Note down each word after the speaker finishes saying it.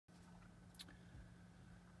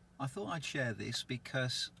I thought I'd share this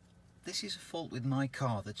because this is a fault with my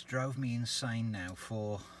car that's drove me insane now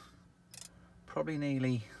for probably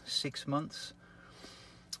nearly 6 months,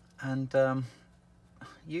 and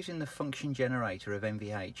using the function generator of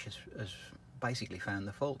NVH has basically found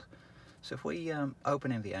the fault. So if we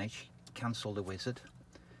open NVH, cancel the wizard,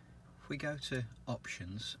 if we go to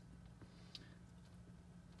options,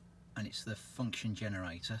 and it's the function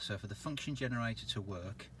generator, so for the function generator to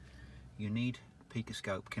work you need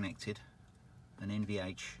PicoScope connected, an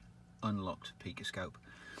NVH unlocked PicoScope,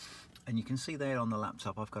 and you can see there on the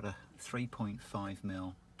laptop I've got a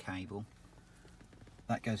 3.5mm cable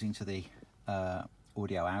that goes into the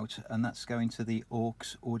audio out, and that's going to the aux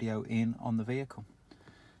audio in on the vehicle.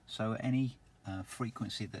 So any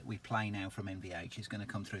frequency that we play now from NVH is going to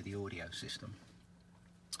come through the audio system.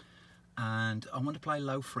 And I want to play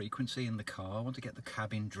low frequency in the car. I want to get the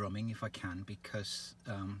cabin drumming if I can, because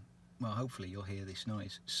well, hopefully you'll hear this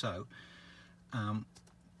noise. So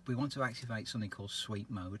we want to activate something called sweep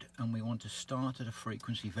mode, and we want to start at a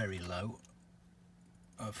frequency very low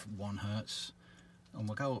of 1 Hertz, and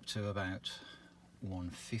we'll go up to about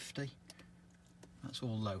 150. That's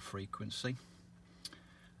all low frequency,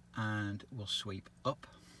 and we'll sweep up.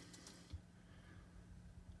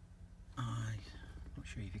 I'm not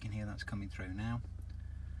sure if you can hear that's coming through now.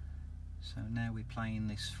 So now we're playing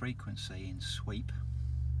this frequency in sweep.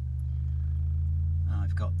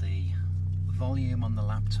 I've got the volume on the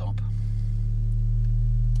laptop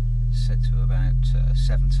set to about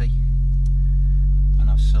 70, and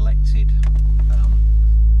I've selected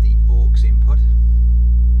the aux input,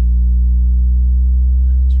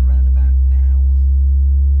 and it's around about now.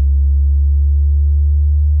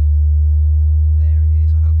 There it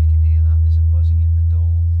is. I hope you can hear that. There's a buzzing in the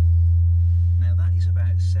door. Now that is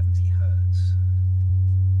about 70 Hertz.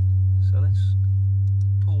 So let's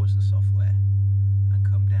pause the software and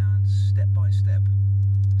come down step by step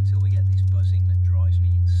until we get this buzzing that drives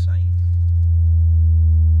me insane.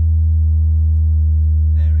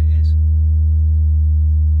 There it is.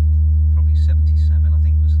 Probably 77 I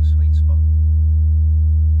think was the sweet spot.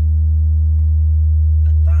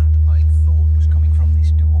 And that I thought was coming from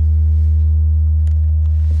this door.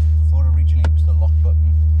 I thought originally it was the lock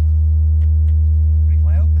button. But if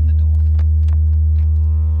I open the door,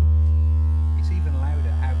 it's even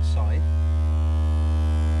louder outside.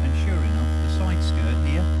 And sure enough, the side skirt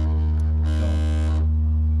here, gone.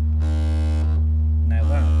 Now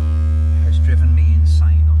that has driven me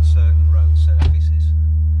insane on certain road surfaces.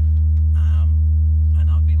 And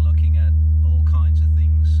I've been looking at all kinds of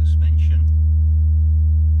things: suspension,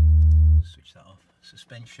 switch that off,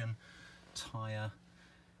 suspension, tyre,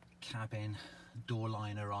 cabin, door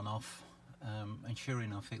liner on off, and sure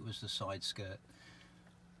enough it was the side skirt.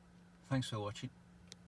 Thanks for watching.